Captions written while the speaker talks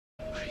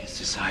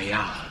Princess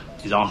Aya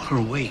is on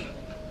her way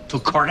to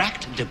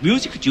collect the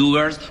music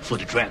jewels for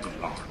the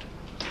dragonlord.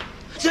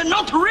 They're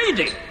not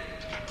ready.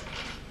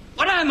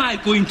 What am I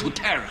going to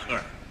tell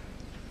her?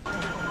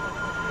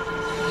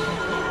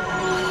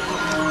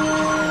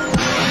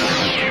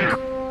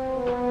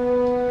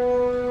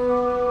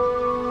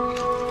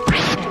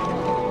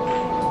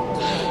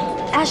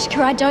 Ashka,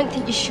 I don't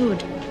think you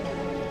should.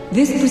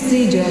 This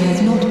procedure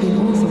has not been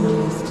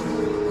authorized.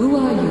 Who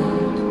are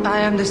you? I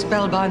am the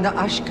Spellbinder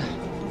Ashka.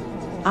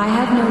 I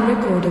have no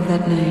record of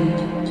that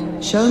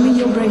name. Show me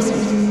your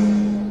bracelet.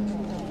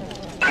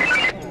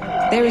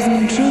 There is an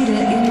intruder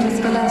in the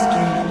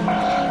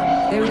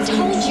Spellbinder. There is I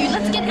told you,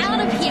 let's get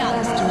out of here.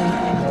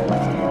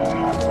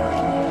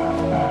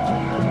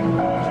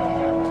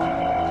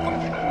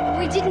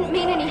 We didn't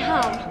mean any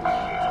harm.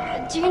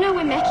 Do you know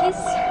where Mech is?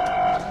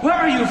 Where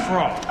are you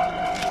from?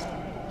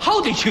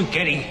 How did you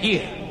get in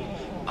here?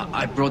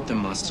 I brought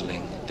them,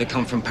 Masterling. They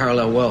come from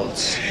parallel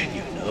worlds.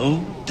 You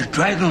know, the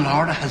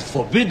dragonlord has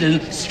forbidden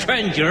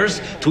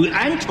strangers to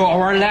enter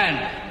our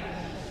land.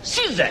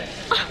 See that?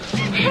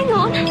 Hang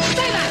on.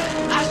 Say that!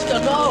 Ashka,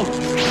 no!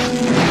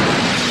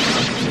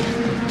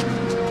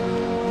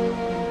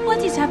 What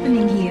is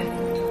happening here?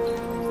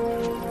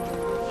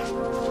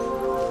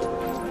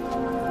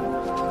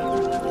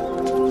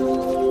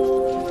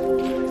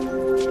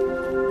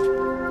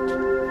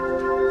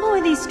 Who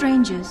are these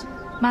strangers?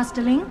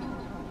 Masterling?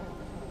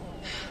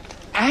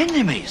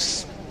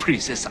 Enemies,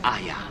 Princess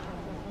Aya.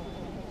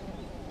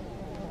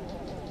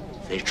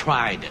 They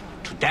tried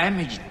to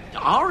damage the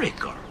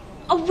oracle.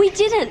 Oh, we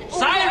didn't.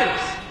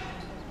 Silence!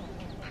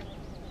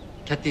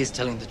 Kathy is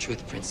telling the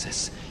truth,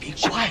 Princess. Be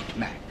quiet,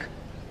 Mac.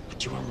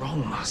 But you are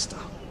wrong, Master.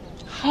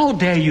 How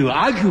dare you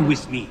argue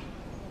with me?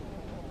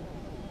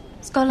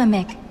 Scholar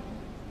Mech,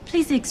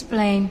 please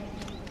explain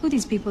who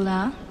these people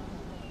are.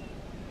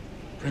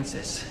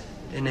 Princess,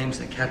 their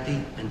names are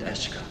Kathy and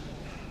Ashka.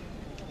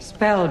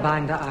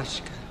 Spellbinder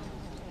Ashka.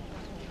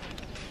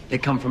 They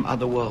come from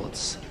other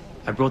worlds.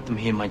 I brought them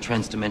here in my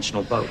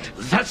trans-dimensional boat.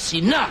 That's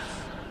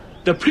enough!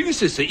 The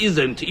princess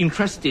isn't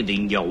interested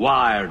in your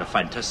wild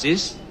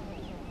fantasies.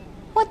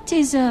 What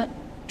is a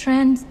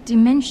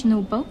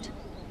trans-dimensional boat?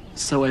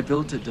 So I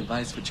built a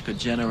device which could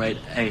generate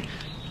a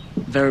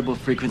variable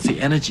frequency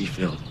energy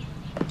field.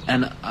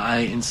 And I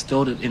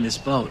installed it in this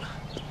boat.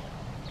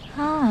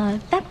 Ah,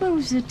 that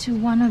moves it to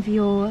one of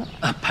your...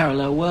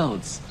 Parallel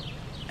worlds.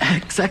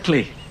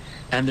 Exactly.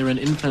 And there are an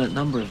infinite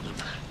number of them.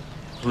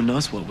 Who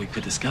knows what we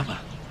could discover?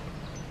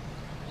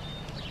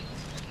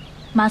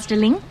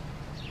 Masterling?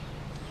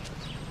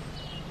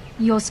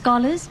 Your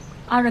scholars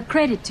are a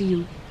credit to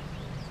you.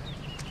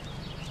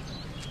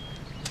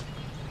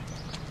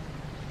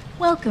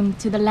 Welcome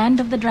to the land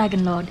of the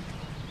dragonlord.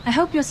 I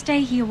hope your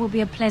stay here will be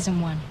a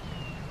pleasant one.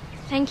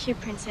 Thank you,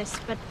 Princess,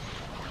 but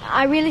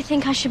I really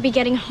think I should be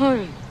getting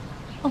home.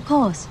 Of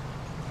course.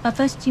 But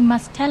first you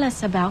must tell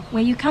us about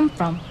where you come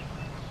from.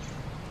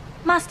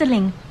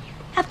 Masterling,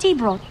 have tea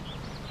brought.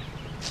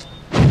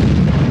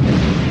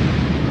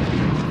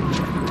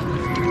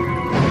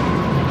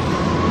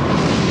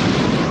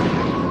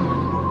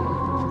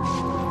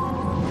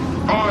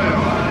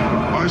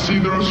 I see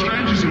there are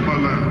strangers in my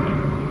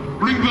land.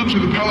 Bring them to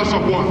the palace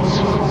at once.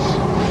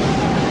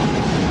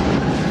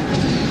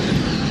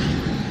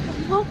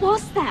 What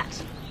was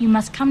that? You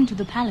must come to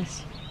the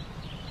palace.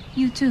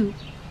 You too,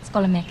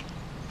 Scholar Mech.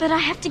 But I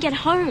have to get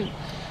home.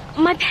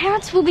 My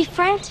parents will be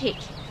frantic.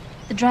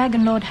 The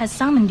dragonlord has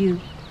summoned you.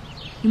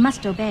 You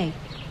must obey.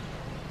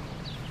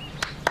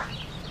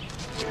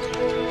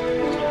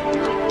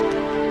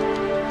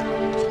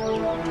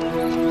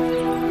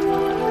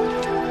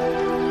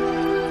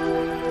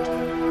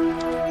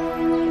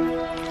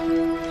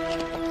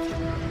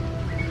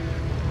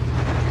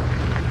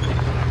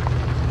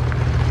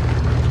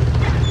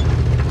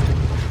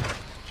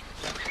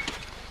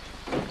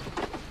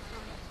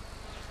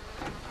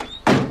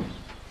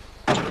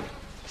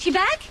 She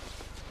back?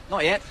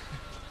 Not yet.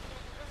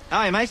 How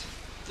are you, mate?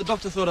 The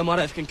doctor thought I might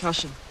have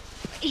concussion.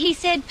 He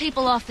said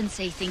people often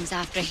see things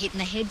after a hit in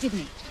the head, didn't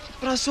he?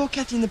 But I saw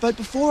Kathy in the boat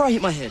before I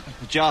hit my head.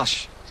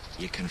 Josh,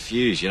 you're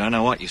confused. You don't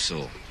know what you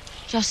saw.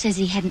 Josh says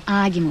he had an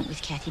argument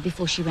with Kathy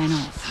before she ran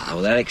off. Oh,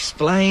 well, that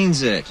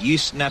explains it. You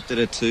snapped at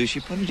her too. She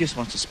probably just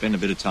wants to spend a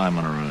bit of time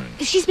on her own.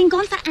 She's been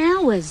gone for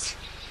hours.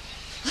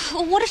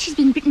 Or what if she's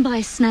been bitten by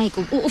a snake,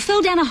 or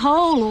fell down a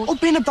hole, Or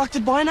been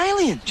abducted by an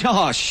alien?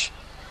 Josh!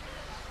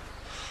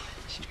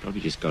 She's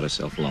probably just got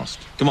herself lost.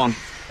 Come on,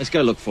 let's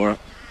go look for her.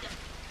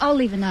 I'll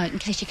leave a note in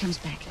case she comes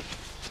back.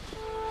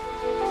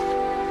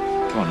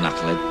 Come on,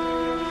 knucklehead.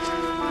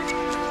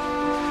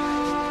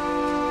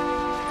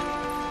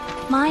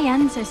 My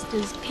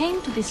ancestors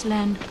came to this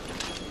land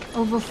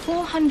over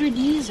 400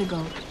 years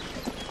ago.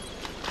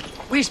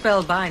 We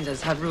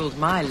Spellbinders have ruled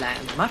my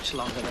land much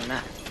longer than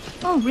that.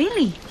 Oh,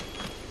 really?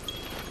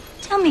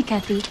 Tell me,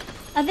 Kathy,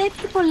 are there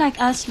people like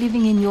us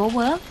living in your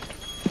world?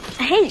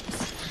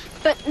 Heaps.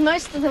 But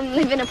most of them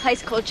live in a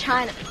place called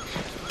China.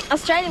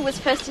 Australia was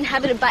first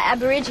inhabited by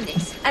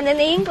Aborigines, and then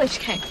the English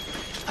came.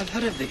 I've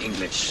heard of the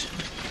English.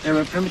 They're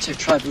a primitive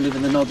tribe who live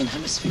in the Northern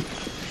Hemisphere.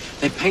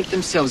 They paint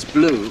themselves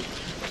blue,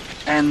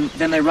 and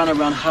then they run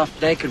around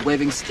half naked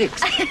waving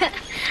sticks.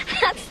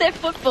 That's their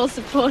football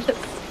supporters.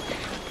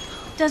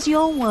 Does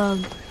your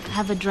world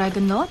have a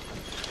dragonlord?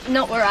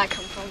 Not where I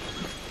come from.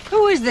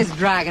 Who is this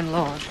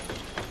dragonlord?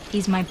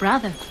 He's my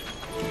brother.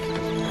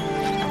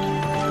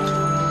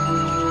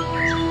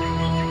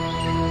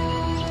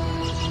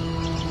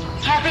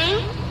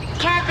 Kathy?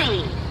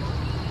 Kathy?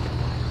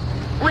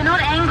 We're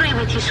not angry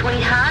with you,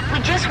 sweetheart. We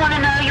just want to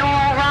know you're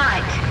all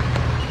right.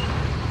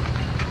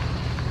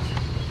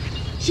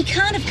 She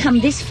can't have come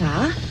this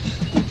far.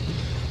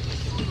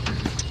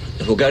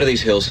 We'll go to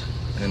these hills,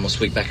 and then we'll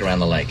sweep back around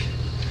the lake.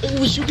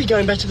 We should be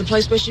going back to the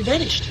place where she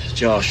vanished.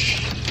 Josh,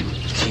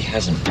 she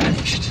hasn't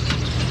vanished.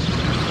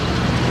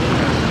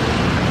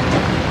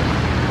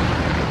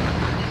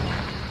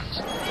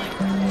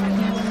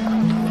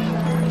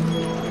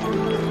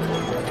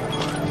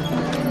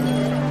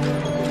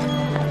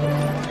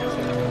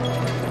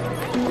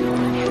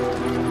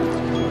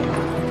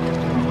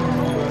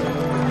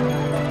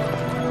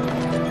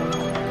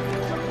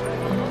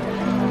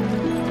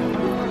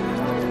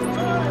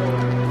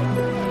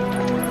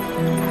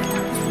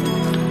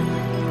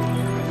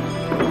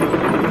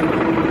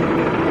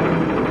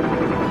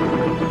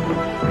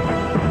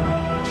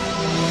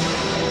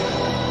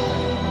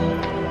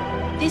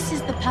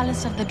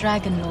 Of the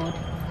dragonlord.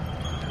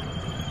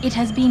 It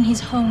has been his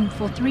home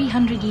for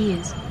 300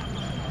 years.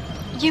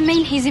 You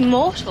mean he's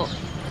immortal?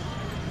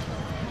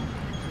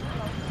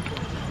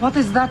 What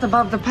is that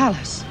above the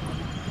palace?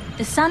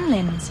 The sun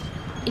lens.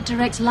 It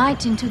directs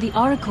light into the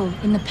oracle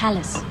in the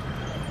palace.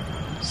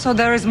 So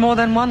there is more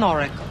than one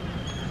oracle?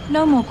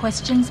 No more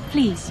questions,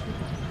 please.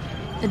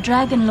 The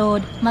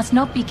dragonlord must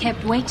not be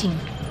kept waiting.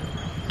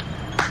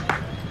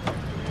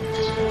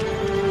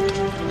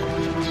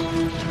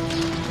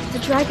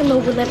 The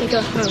dragonlord will let me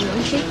go home,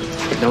 won't she?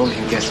 No one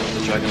can guess what the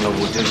dragonlord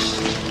will do.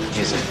 He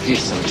has a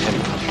fearsome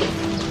temper.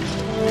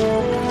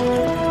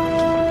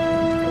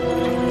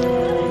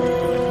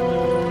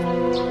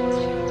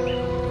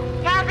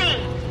 Kathy!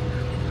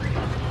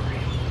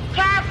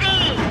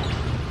 Kathy!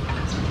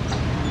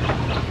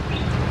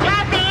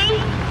 Kathy!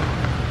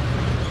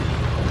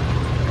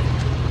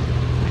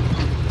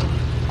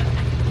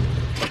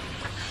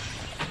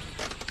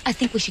 I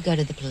think we should go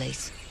to the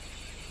police.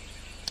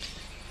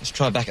 Let's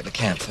try back at the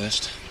camp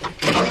first.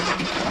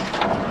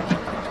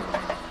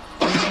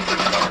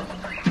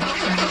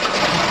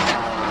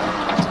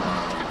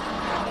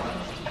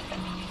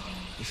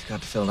 You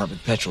forgot to fill it up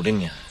with petrol,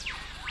 didn't you?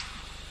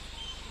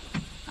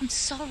 I'm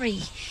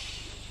sorry.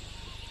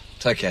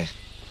 It's okay.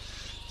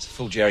 It's a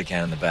full jerry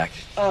can in the back.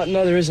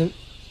 No, there isn't.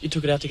 You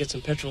took it out to get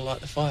some petrol to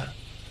light the fire.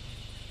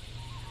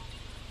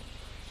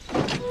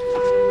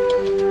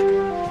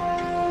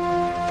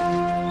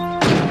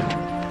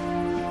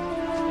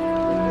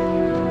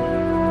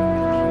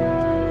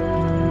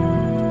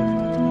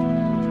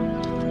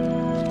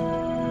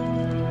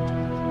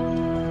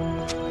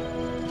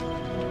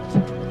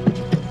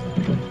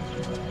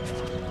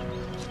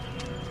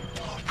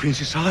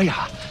 Princess Aya,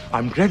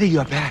 I'm glad that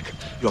you're back.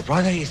 Your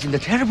brother is in a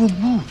terrible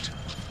mood.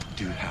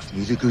 Do you have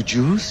musical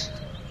juice?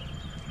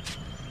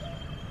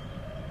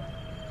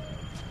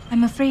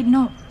 I'm afraid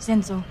not,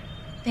 Zenzo.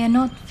 They are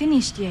not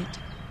finished yet.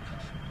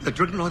 The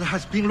dragonlord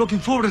has been looking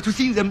forward to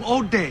seeing them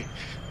all day.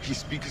 He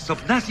speaks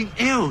of nothing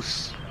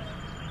else.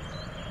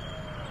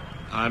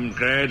 I'm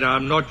glad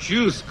I'm not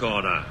you,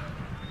 Scholar.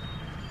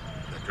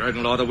 The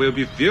dragonlord will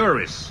be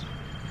furious.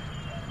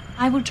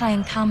 I will try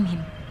and calm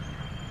him.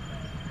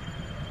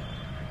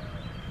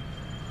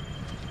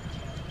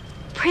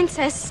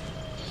 Princess,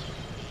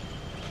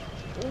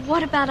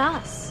 what about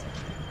us?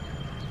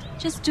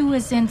 Just do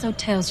as Zenzo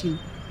tells you.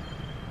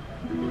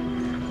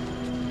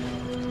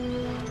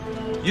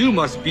 You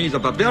must be the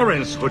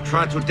barbarians who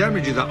tried to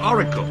damage the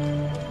oracle.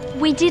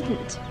 We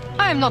didn't.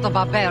 I am not a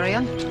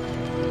barbarian.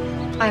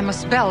 I am a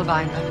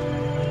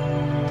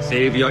spellbinder.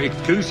 Save your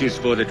excuses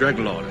for the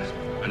dragonlord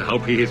and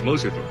hope he is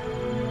merciful.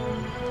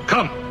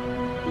 Come!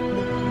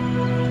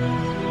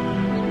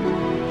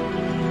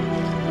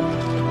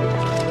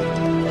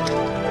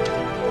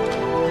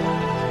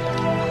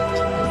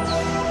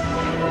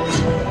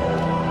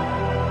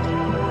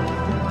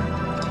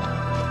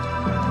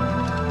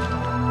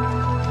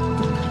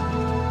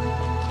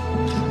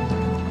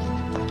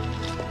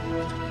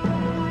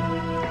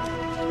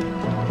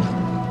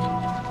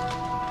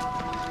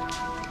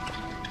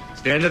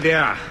 Stand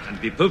there and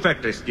be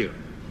perfectly still.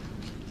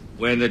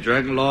 When the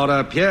dragonlord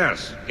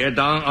appears, get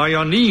down on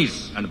your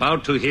knees and bow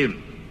to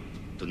him.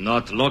 Do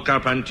not look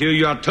up until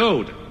you are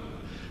told.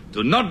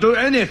 Do not do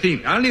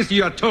anything unless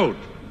you are told.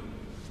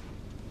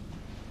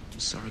 I'm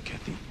sorry,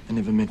 Kathy. I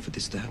never meant for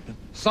this to happen.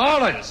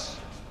 Silence!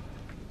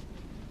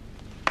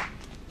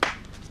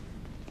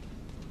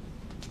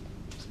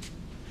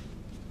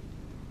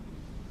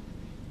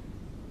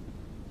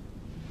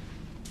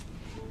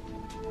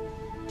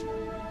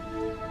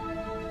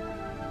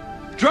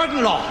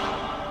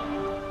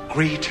 Dragonlord,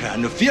 great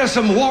and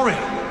fearsome warrior,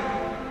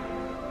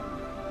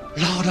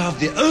 Lord of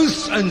the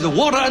earth and the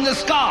water and the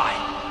sky,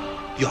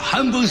 your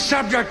humble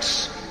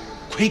subjects,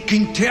 quake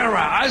in terror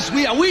as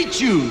we await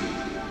you.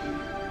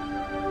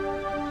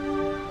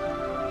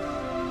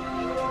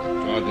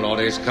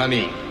 Dragonlord is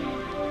coming.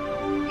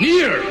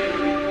 Near,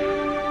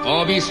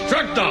 or be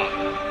struck down.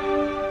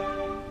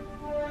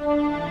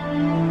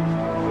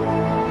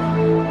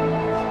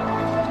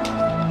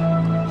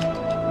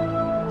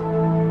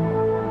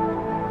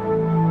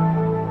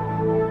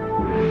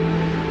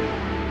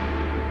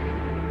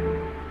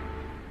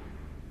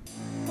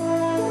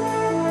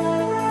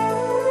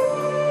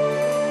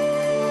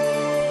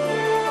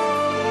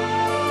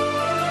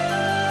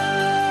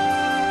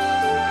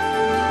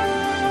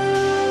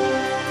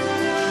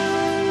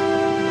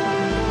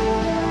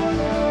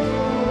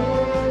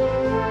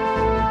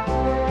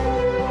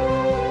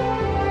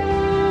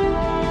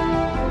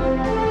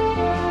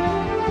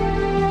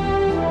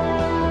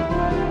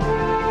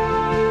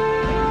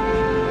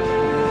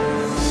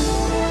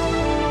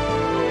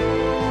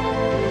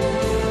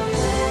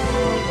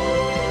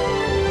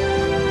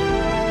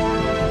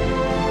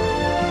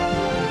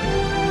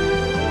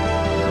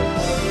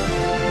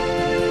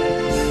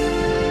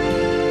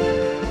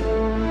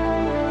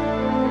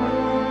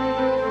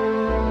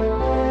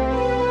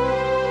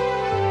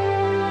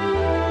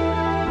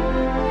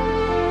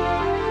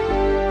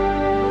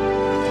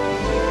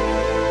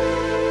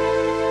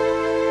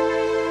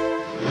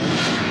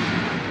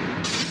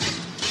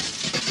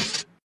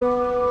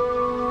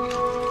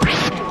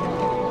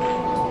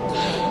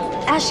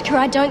 Ashka,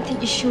 I don't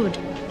think you should.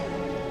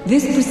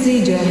 This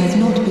procedure has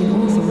not been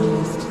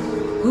authorized.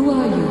 Who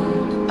are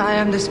you? I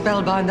am the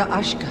Spellbinder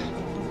Ashka.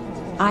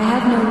 I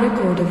have no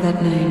record of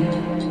that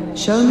name.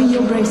 Show me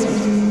your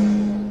bracelet.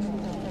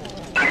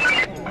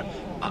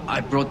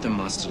 I brought them,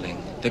 Masterling.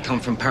 They come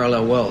from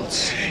parallel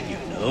worlds. You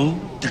know,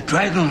 the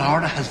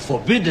dragonlord has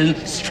forbidden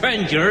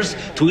strangers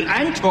to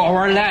enter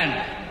our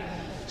land.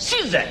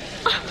 See that?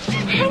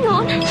 Hang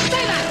on.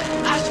 Stay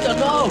there! Ashka,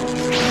 no!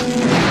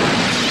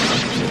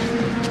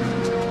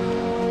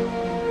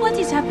 What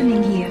is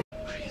happening here?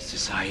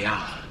 Princess Aya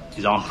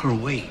is on her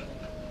way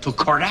to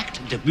correct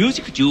the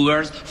music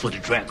jewels for the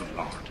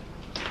dragonlord.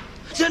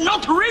 They're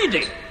not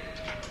ready.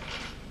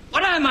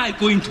 What am I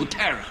going to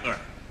tell her?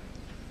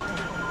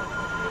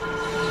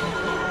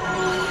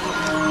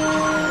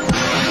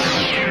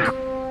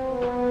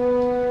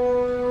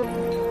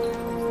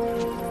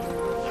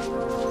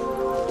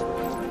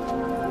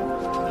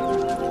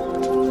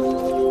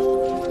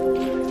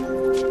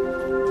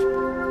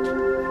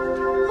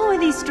 Who are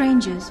these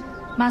strangers?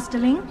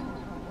 Masterling?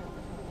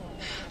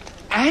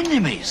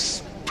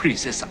 Enemies,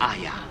 Princess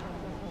Aya.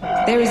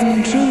 There is an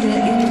intruder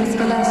in the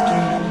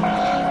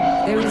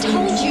Spellbinder. There is I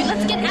told you,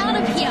 let's get out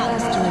of here.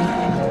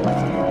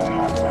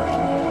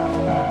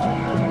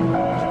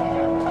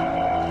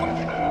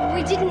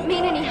 We didn't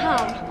mean any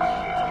harm.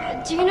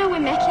 Do you know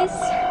where Mech is?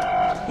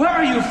 Where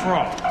are you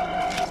from?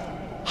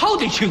 How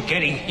did you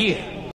get in here?